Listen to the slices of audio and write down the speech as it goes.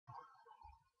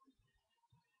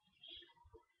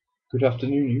Good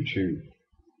afternoon, YouTube.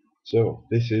 So,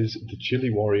 this is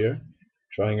TheChilliWarrior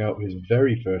trying out his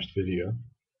very first video.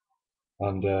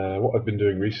 And what I've been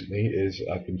doing recently is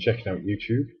I've been checking out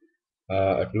YouTube.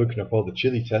 I've been looking up all the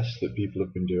chili tests that people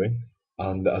have been doing.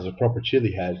 And as a proper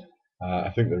chili head,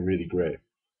 I think they're really great.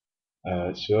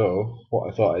 So, what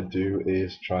I thought I'd do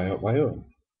is try out my own.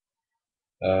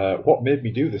 What made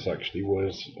me do this actually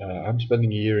was I'm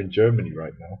spending a year in Germany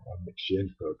right now on an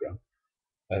exchange program.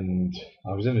 And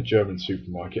I was in a German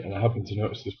supermarket and I happened to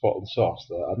notice this bottle of sauce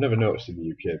that I've never noticed in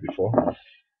the UK before.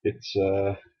 It's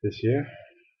this here.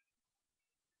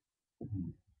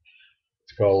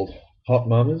 It's called Hot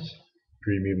Mama's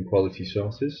Premium Quality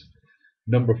Sauces,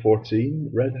 number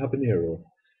 14, Red Habanero.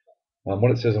 And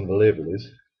what it says on the label is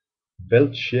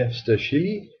Weltschärfster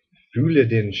Chili, fühle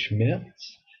den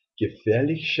Schmerz,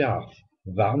 gefährlich scharf,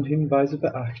 Warnhinweise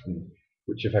beachten.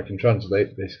 Which, if I can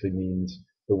translate, basically means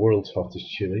the world's hottest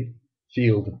chili,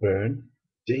 feel the burn,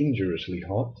 dangerously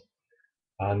hot,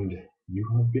 and you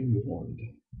have been warned.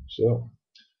 So,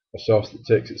 a sauce that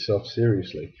takes itself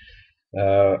seriously.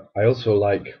 I also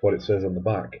like what it says on the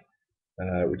back,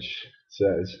 which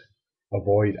says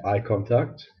avoid eye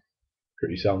contact.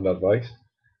 Pretty sound advice.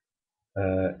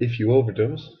 If you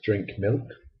overdose, drink milk,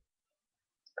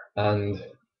 and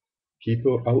keep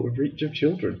out of reach of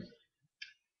children.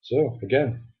 So,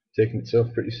 again, taking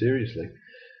itself pretty seriously.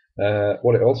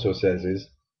 What it also says is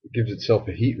it gives itself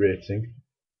a heat rating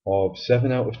of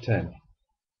 7 out of 10.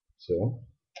 So,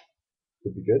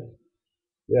 could be good.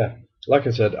 Yeah, like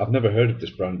I said, I've never heard of this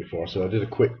brand before, so I did a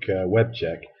quick web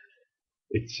check.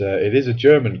 It is a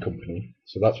German company,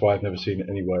 so that's why I've never seen it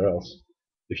anywhere else.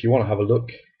 If you want to have a look,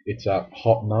 it's at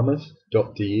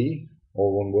hotmamas.de,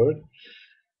 all one word.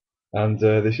 And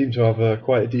they seem to have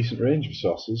quite a decent range of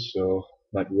sauces, so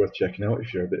might be worth checking out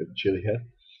if you're a bit of a chili head.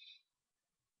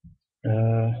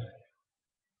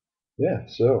 Yeah,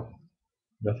 so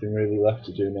nothing really left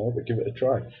to do now but give it a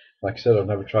try. Like I said, I've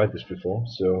never tried this before,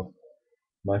 so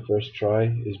my first try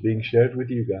is being shared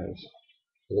with you guys.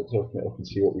 So let's open it up and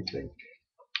see what we think.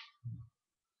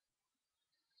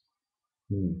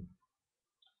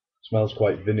 Smells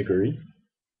quite vinegary.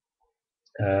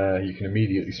 You can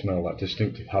immediately smell that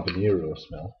distinctive habanero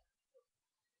smell.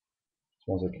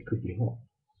 Smells like it could be hot.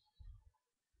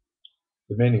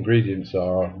 The main ingredients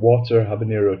are water,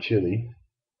 habanero chili,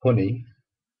 honey,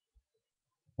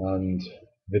 and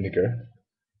vinegar.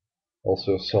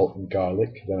 Also salt and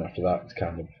garlic. Then after that, it's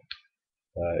kind of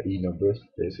E numbers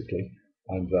basically,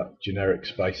 and that generic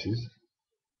spices.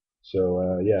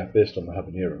 So yeah, based on the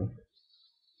habanero.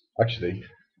 Actually,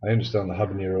 I understand the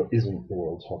habanero isn't the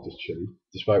world's hottest chili,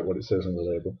 despite what it says on the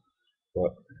label.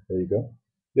 But there you go.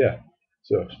 Yeah,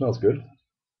 so it smells good.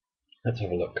 Let's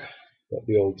have a look. Got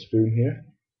the old spoon here.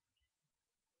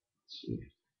 Let's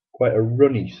see. Quite a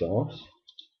runny sauce.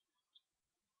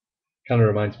 Kind of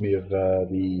reminds me of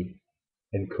the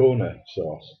Encona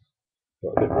sauce.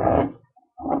 Got a bit runny.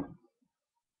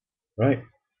 Right,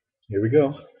 here we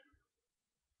go.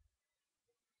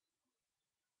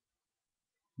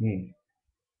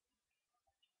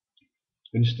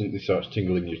 Instantly starts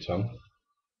tingling your tongue.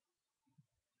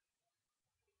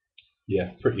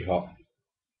 Yeah, pretty hot.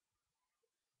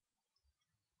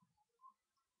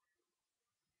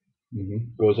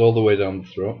 Goes all the way down the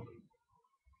throat.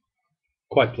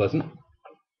 Quite pleasant.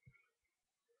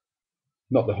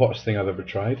 Not the hottest thing I've ever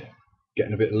tried.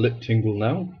 Getting a bit of lip tingle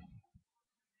now.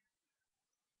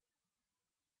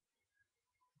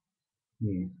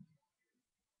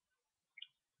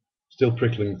 Still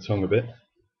prickling the tongue a bit.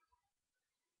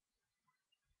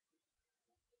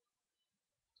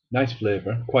 Nice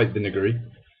flavour, quite vinegary,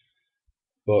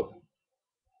 but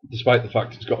despite the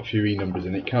fact it's got a few E numbers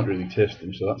in it, can't really taste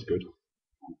them, so that's good.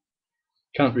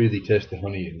 Can't really taste the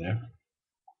honey in there,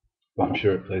 but I'm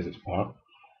sure it plays its part.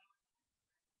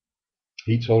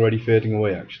 Heat's already fading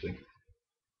away actually.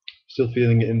 Still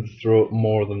feeling it in the throat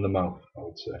more than the mouth, I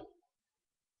would say.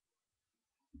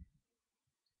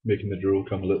 Making the drool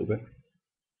come a little bit.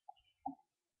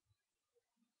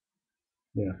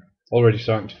 Yeah, already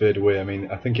starting to fade away. I mean,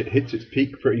 I think it hits its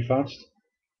peak pretty fast.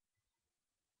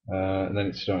 And then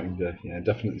it's starting to, yeah,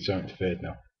 definitely starting to fade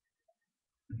now.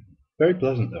 Very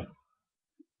pleasant though.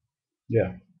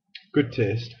 Yeah, good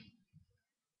taste.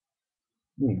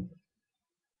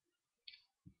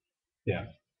 Yeah,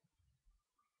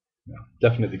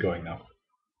 definitely going now.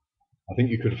 I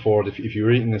think you could afford, if you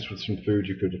were eating this with some food,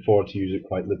 you could afford to use it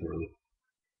quite liberally.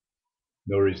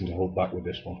 No reason to hold back with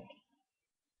this one.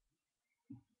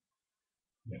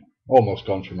 Yeah, almost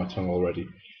gone through my tongue already.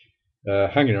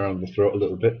 Hanging around the throat a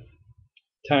little bit.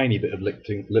 Tiny bit of lip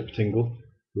tingle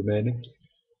remaining.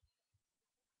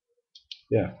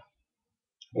 Yeah,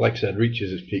 like I said,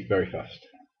 reaches its peak very fast.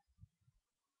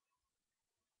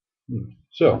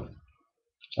 So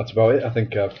that's about it. I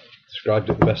think I've described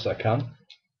it the best I can.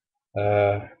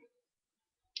 I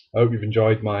hope you've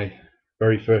enjoyed my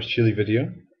very first chili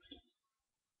video,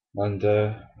 and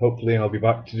hopefully I'll be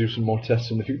back to do some more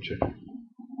tests in the future.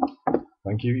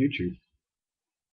 Thank you, YouTube.